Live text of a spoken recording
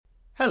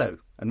Hello,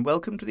 and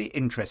welcome to the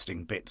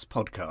Interesting Bits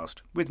podcast,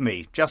 with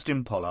me,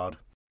 Justin Pollard.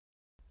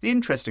 The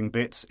Interesting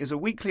Bits is a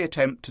weekly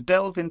attempt to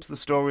delve into the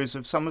stories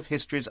of some of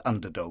history's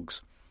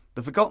underdogs,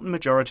 the forgotten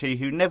majority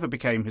who never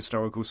became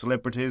historical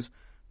celebrities,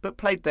 but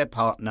played their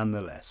part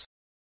nonetheless.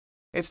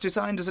 It's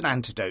designed as an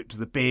antidote to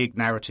the big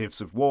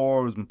narratives of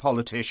wars and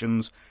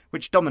politicians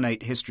which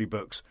dominate history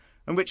books,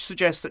 and which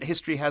suggest that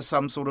history has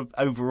some sort of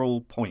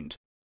overall point.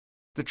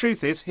 The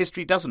truth is,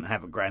 history doesn't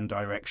have a grand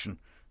direction.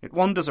 It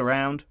wanders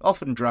around,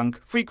 often drunk,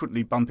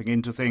 frequently bumping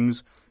into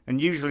things, and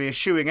usually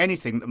eschewing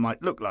anything that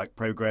might look like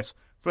progress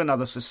for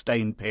another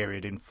sustained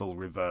period in full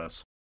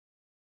reverse.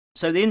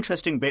 So the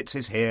Interesting Bits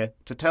is here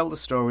to tell the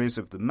stories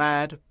of the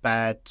mad,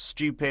 bad,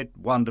 stupid,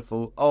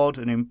 wonderful, odd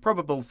and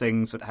improbable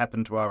things that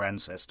happened to our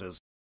ancestors.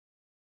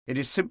 It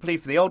is simply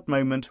for the odd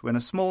moment when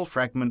a small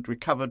fragment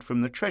recovered from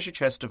the treasure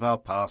chest of our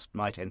past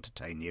might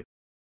entertain you.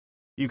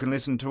 You can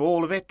listen to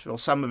all of it, or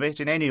some of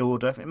it, in any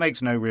order, it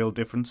makes no real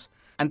difference,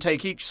 and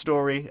take each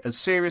story as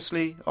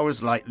seriously or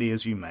as lightly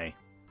as you may.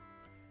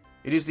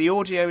 It is the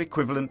audio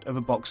equivalent of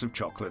a box of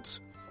chocolates,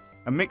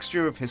 a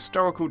mixture of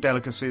historical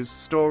delicacies,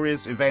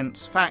 stories,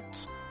 events,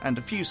 facts, and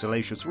a few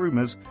salacious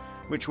rumours,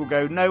 which will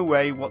go no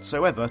way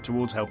whatsoever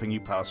towards helping you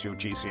pass your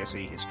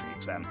GCSE history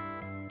exam.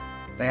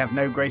 They have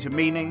no greater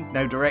meaning,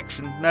 no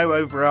direction, no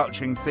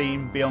overarching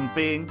theme beyond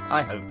being,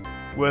 I hope,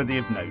 worthy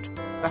of note,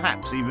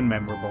 perhaps even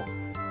memorable,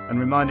 and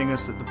reminding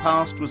us that the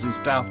past was as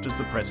daft as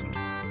the present,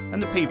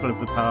 and the people of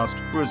the past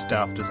were as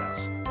daft as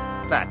us.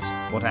 That's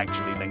what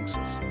actually links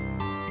us.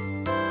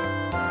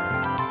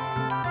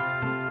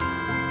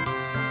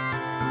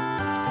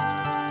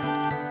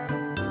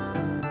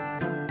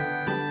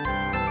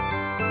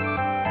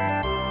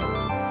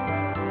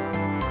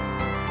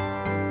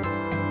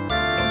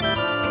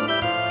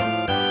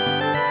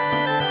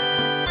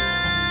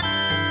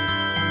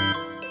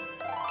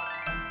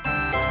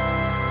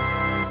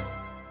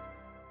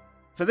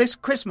 For this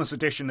Christmas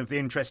edition of The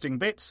Interesting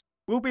Bits,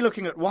 we'll be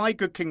looking at why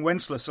Good King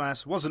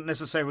Wenceslas wasn't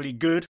necessarily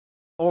good,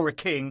 or a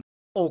king,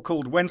 or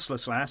called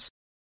Wenceslas,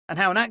 and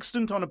how an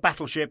accident on a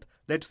battleship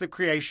led to the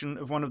creation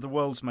of one of the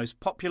world's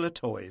most popular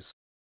toys.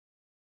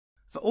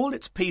 For all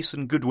its peace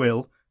and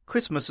goodwill,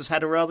 Christmas has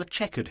had a rather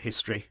checkered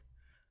history.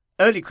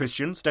 Early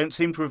Christians don't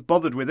seem to have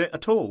bothered with it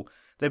at all,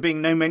 there being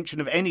no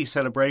mention of any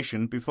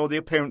celebration before the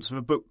appearance of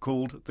a book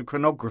called The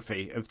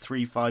Chronography of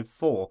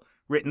 354,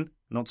 written,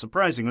 not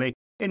surprisingly,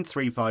 in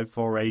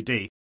 354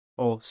 AD,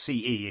 or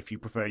CE if you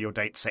prefer your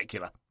date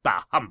secular.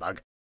 Bah,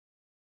 humbug!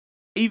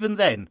 Even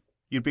then,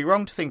 you'd be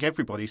wrong to think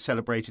everybody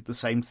celebrated the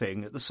same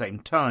thing at the same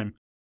time.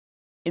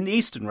 In the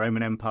Eastern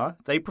Roman Empire,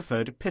 they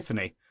preferred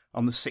Epiphany,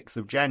 on the 6th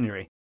of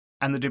January,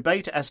 and the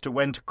debate as to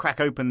when to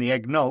crack open the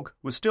eggnog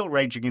was still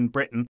raging in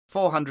Britain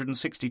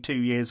 462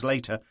 years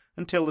later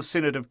until the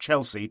Synod of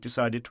Chelsea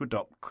decided to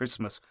adopt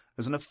Christmas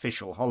as an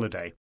official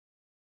holiday.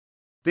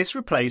 This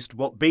replaced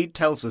what Bede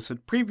tells us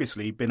had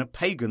previously been a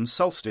pagan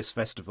solstice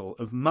festival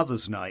of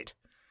Mother's Night.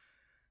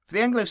 For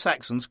the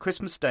Anglo-Saxons,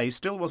 Christmas Day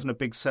still wasn't a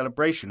big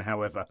celebration,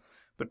 however,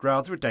 but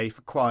rather a day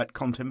for quiet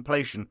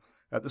contemplation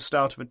at the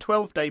start of a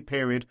 12-day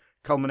period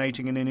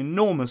culminating in an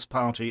enormous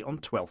party on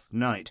Twelfth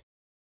Night.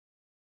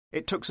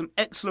 It took some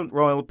excellent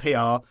royal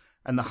PR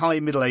and the High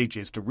Middle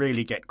Ages to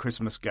really get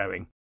Christmas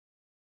going.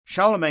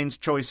 Charlemagne's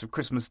choice of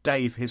Christmas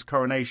Day for his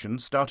coronation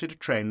started a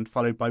trend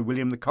followed by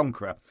William the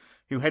Conqueror,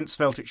 who hence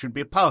felt it should be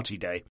a party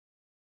day.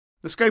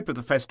 The scope of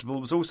the festival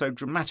was also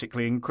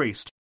dramatically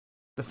increased.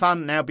 The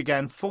fun now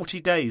began 40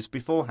 days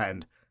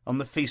beforehand, on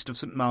the Feast of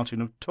St.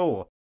 Martin of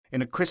Tours,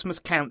 in a Christmas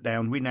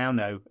countdown we now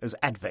know as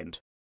Advent,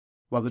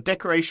 while the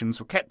decorations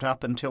were kept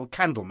up until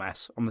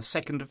Candlemas on the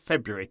 2nd of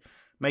February,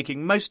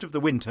 making most of the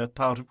winter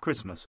part of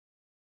Christmas.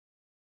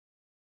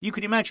 You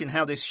can imagine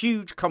how this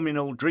huge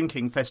communal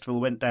drinking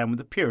festival went down with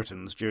the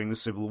Puritans during the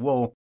Civil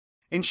War.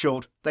 In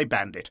short, they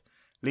banned it,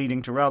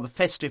 leading to rather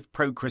festive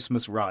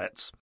pro-Christmas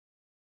riots.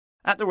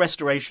 At the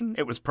Restoration,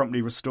 it was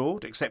promptly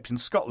restored, except in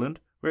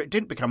Scotland, where it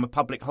didn't become a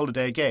public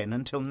holiday again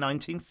until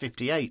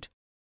 1958.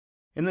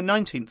 In the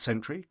 19th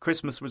century,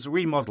 Christmas was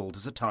remodelled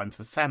as a time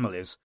for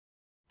families.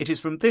 It is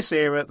from this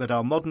era that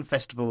our modern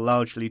festival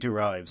largely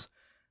derives,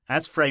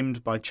 as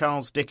framed by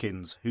Charles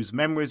Dickens, whose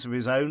memories of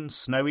his own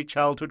snowy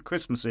childhood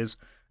Christmases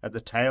at the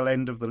tail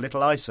end of the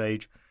Little Ice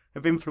Age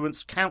have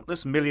influenced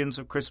countless millions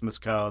of Christmas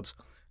cards,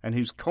 and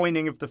whose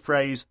coining of the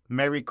phrase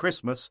 "Merry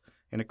Christmas"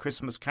 in A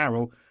Christmas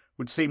Carol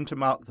would seem to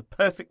mark the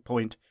perfect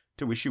point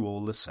to wish you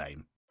all the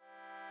same.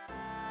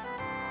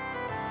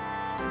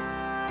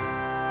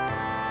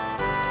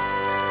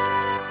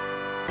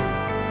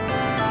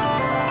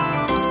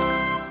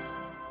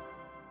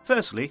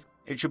 Firstly,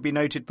 it should be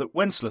noted that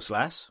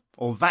Wenceslas,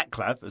 or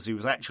Vaclav as he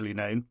was actually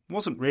known,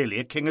 wasn't really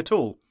a king at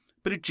all,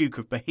 but a Duke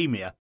of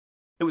Bohemia.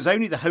 It was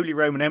only the Holy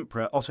Roman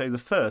Emperor Otto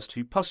I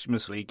who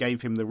posthumously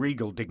gave him the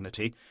regal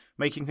dignity,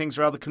 making things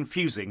rather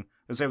confusing,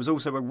 as there was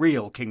also a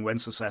real King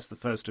Wenceslas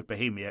I of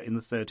Bohemia in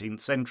the 13th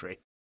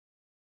century.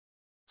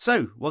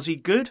 So, was he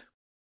good?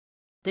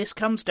 This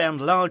comes down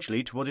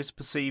largely to what is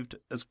perceived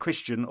as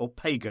Christian or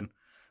pagan.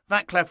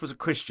 Václav was a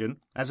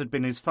Christian, as had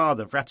been his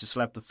father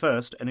Vratislav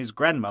I and his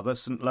grandmother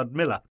St.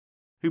 Ludmilla,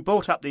 who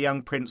brought up the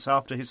young prince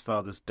after his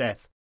father's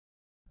death.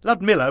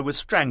 Ludmilla was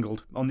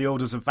strangled on the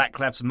orders of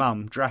Václav's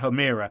mum,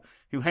 Drahomira,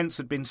 who hence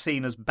had been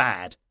seen as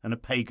bad and a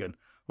pagan,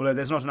 although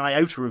there's not an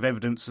iota of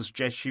evidence to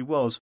suggest she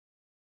was.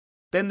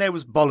 Then there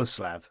was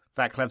Boleslav,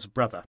 Václav's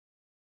brother.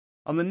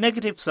 On the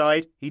negative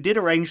side, he did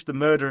arrange the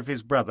murder of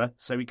his brother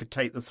so he could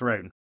take the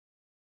throne.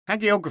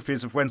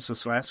 Hagiographies of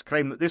Wenceslas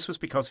claim that this was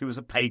because he was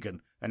a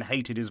pagan and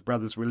hated his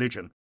brother's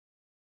religion.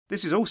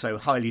 This is also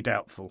highly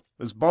doubtful,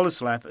 as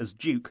Boleslav as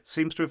duke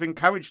seems to have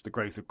encouraged the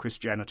growth of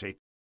Christianity,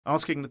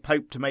 asking the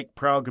Pope to make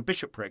Prague a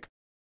bishopric.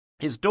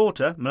 His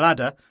daughter,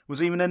 Mlada,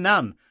 was even a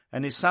nun,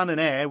 and his son and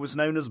heir was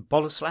known as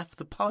Boleslav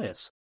the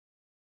Pious.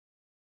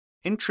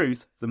 In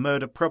truth, the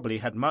murder probably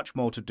had much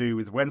more to do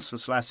with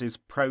Wenceslas's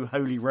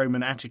pro-Holy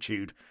Roman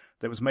attitude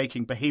that was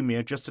making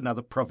Bohemia just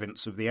another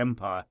province of the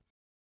empire.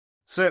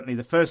 Certainly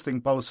the first thing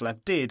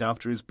Boleslav did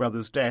after his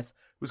brother's death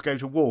was go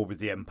to war with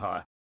the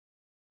empire.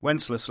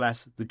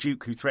 Wenceslas, the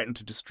duke who threatened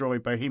to destroy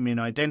Bohemian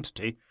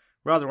identity,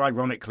 rather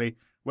ironically,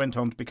 went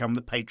on to become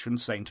the patron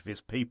saint of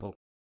his people.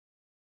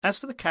 As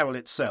for the carol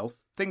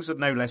itself, things are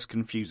no less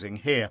confusing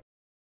here.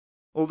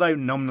 Although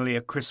nominally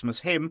a Christmas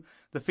hymn,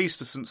 the Feast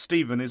of St.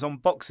 Stephen is on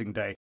Boxing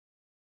Day,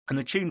 and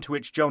the tune to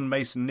which John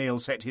Mason Neale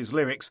set his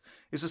lyrics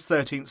is a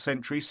 13th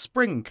century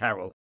spring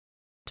carol,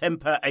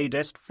 Temper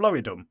Adest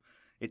Floridum,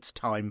 it's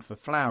time for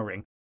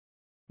flowering.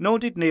 Nor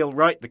did Neale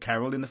write the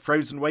carol in the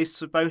frozen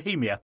wastes of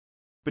Bohemia,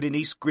 but in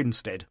East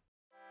Grinstead.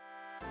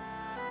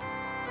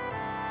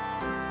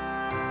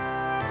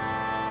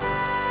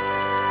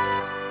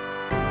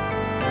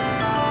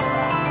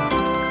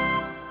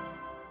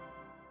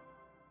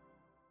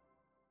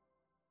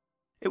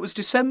 It was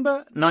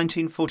December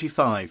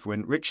 1945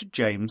 when Richard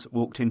James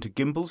walked into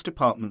Gimbel's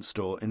department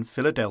store in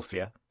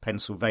Philadelphia,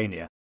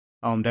 Pennsylvania,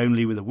 armed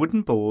only with a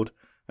wooden board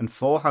and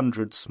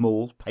 400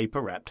 small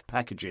paper-wrapped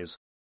packages.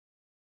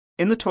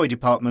 In the toy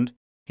department,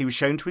 he was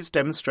shown to his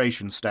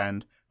demonstration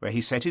stand, where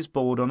he set his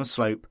board on a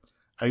slope,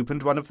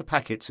 opened one of the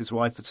packets his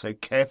wife had so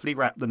carefully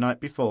wrapped the night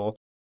before,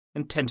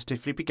 and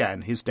tentatively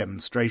began his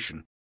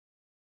demonstration.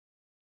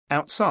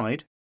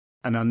 Outside,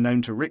 and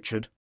unknown to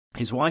Richard,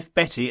 his wife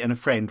Betty and a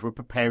friend were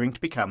preparing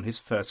to become his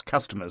first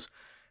customers,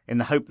 in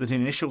the hope that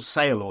an initial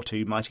sale or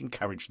two might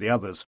encourage the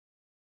others.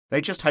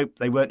 They just hoped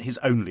they weren't his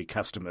only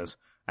customers,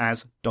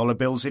 as, dollar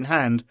bills in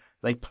hand,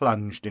 they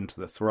plunged into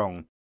the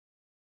throng.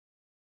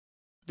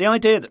 The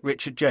idea that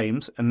Richard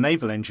James, a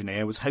naval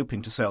engineer, was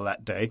hoping to sell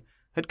that day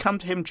had come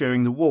to him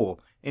during the war,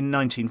 in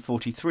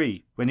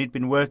 1943, when he'd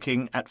been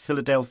working at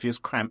Philadelphia's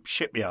Cramp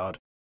shipyard.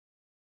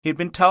 He had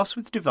been tasked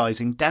with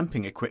devising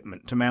damping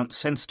equipment to mount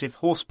sensitive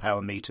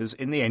horsepower meters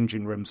in the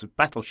engine rooms of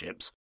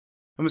battleships,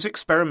 and was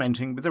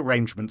experimenting with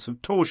arrangements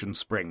of torsion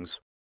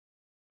springs.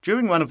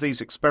 During one of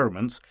these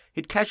experiments,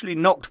 he'd casually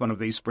knocked one of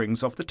these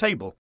springs off the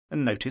table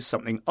and noticed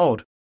something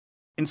odd.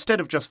 Instead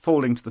of just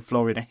falling to the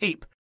floor in a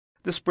heap,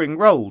 the spring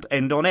rolled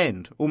end on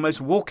end,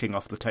 almost walking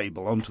off the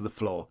table onto the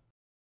floor.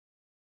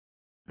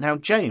 Now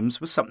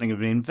James was something of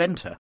an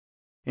inventor.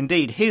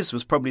 Indeed, his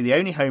was probably the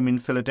only home in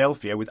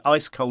Philadelphia with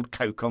ice-cold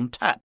Coke on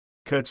tap,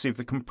 courtesy of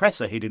the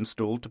compressor he'd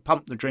installed to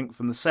pump the drink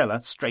from the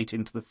cellar straight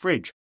into the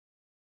fridge.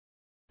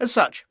 As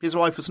such, his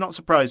wife was not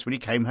surprised when he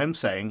came home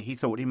saying he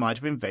thought he might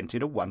have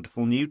invented a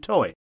wonderful new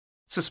toy.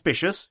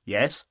 Suspicious,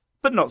 yes,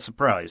 but not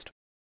surprised.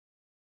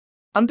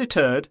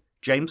 Undeterred,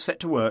 James set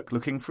to work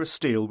looking for a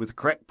steel with the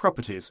correct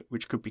properties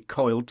which could be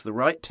coiled to the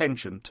right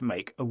tension to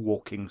make a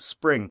walking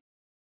spring.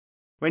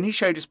 When he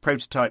showed his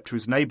prototype to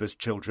his neighbours'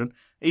 children,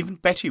 even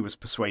Betty was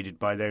persuaded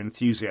by their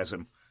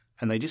enthusiasm,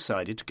 and they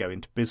decided to go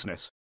into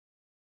business.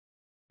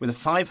 With a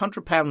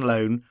 £500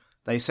 loan,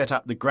 they set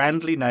up the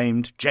grandly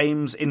named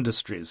James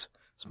Industries,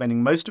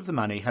 spending most of the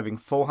money having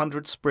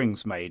 400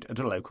 springs made at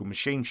a local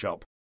machine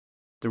shop.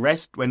 The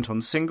rest went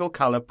on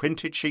single-colour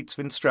printed sheets of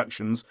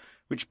instructions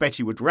which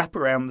Betty would wrap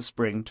around the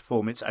spring to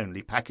form its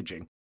only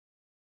packaging.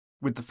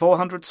 With the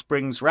 400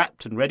 springs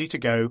wrapped and ready to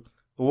go,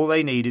 all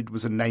they needed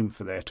was a name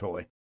for their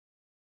toy.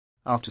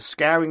 After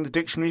scouring the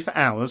dictionary for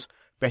hours,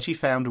 Betty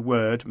found a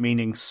word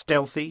meaning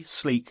stealthy,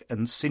 sleek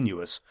and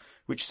sinuous,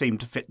 which seemed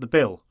to fit the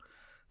bill.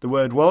 The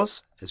word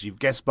was, as you've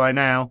guessed by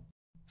now,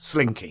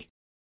 slinky.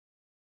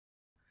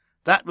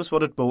 That was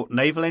what had brought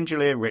naval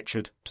engineer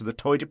Richard to the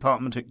toy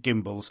department at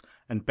Gimbel's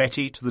and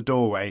Betty to the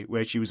doorway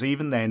where she was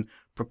even then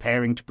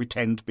preparing to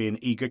pretend to be an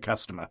eager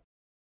customer.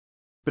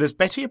 But as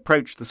Betty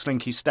approached the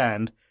slinky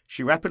stand,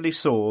 she rapidly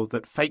saw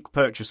that fake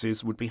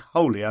purchases would be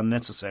wholly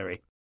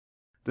unnecessary.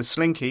 The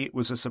slinky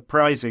was a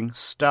surprising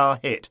star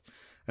hit,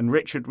 and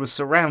Richard was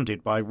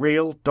surrounded by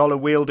real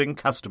dollar-wielding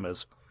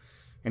customers.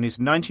 In his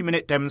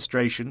 90-minute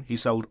demonstration, he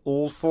sold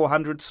all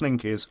 400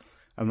 slinkies,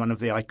 and one of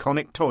the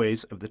iconic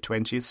toys of the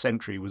 20th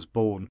century was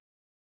born.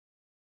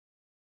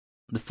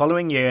 The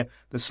following year,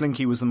 the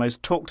slinky was the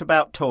most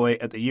talked-about toy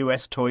at the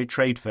US Toy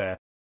Trade Fair,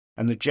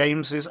 and the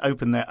Jameses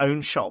opened their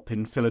own shop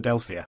in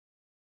Philadelphia.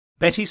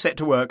 Betty set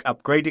to work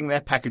upgrading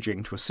their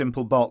packaging to a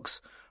simple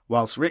box,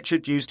 whilst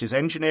Richard used his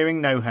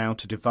engineering know-how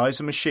to devise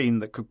a machine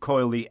that could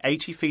coil the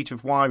 80 feet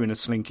of wire in a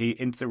slinky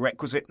into the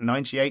requisite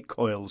 98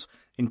 coils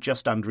in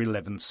just under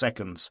 11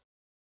 seconds.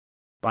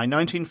 By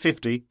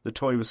 1950, the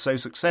toy was so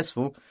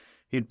successful,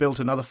 he had built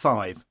another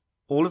 5,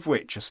 all of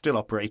which are still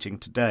operating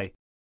today.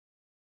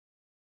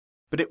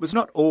 But it was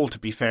not all to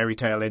be fairy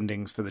tale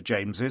endings for the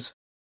Jameses.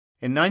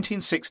 In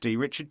 1960,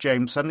 Richard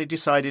James suddenly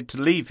decided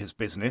to leave his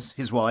business,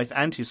 his wife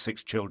and his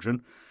 6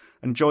 children,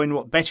 and join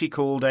what Betty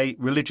called a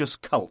religious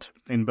cult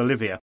in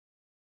Bolivia.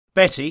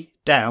 Betty,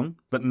 down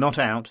but not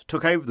out,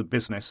 took over the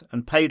business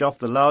and paid off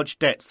the large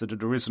debts that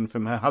had arisen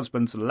from her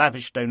husband's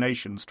lavish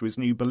donations to his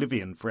new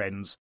Bolivian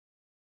friends.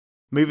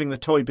 Moving the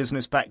toy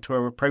business back to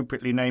her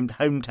appropriately named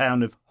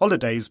hometown of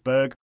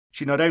Holidaysburg,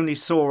 she not only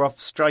saw off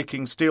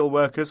striking steel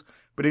workers,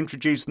 but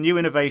introduced new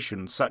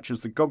innovations such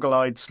as the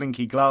goggle-eyed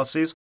Slinky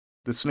glasses,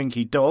 the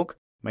Slinky dog,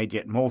 made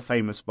yet more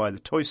famous by the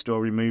Toy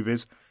Story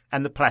movies,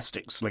 and the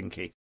plastic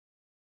Slinky.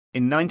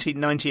 In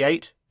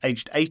 1998,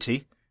 aged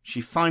 80, she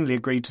finally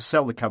agreed to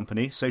sell the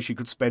company so she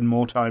could spend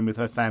more time with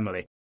her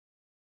family.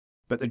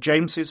 But the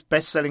Jameses'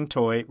 best-selling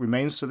toy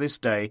remains to this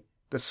day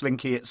the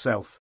Slinky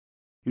itself,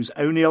 whose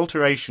only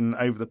alteration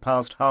over the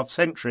past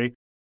half-century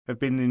have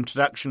been the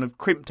introduction of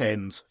crimped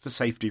ends for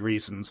safety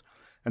reasons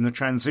and the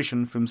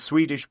transition from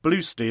Swedish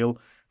blue steel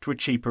to a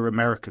cheaper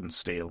American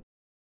steel.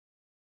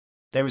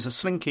 There is a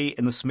Slinky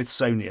in the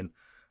Smithsonian.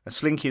 A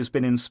Slinky has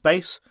been in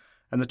space,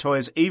 and the toy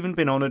has even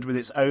been honoured with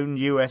its own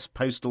US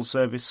Postal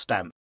Service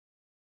stamp.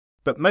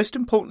 But most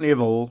importantly of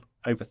all,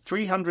 over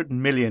 300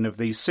 million of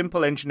these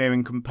simple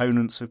engineering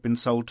components have been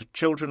sold to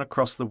children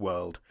across the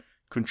world,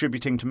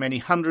 contributing to many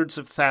hundreds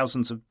of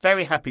thousands of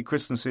very happy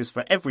Christmases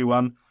for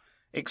everyone,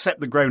 except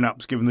the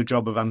grown-ups given the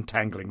job of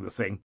untangling the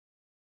thing.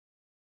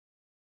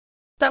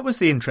 That was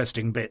The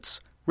Interesting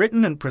Bits,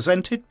 written and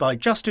presented by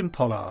Justin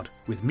Pollard,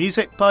 with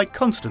music by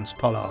Constance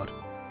Pollard.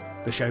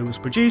 The show was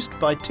produced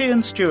by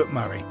Tian Stewart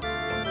Murray.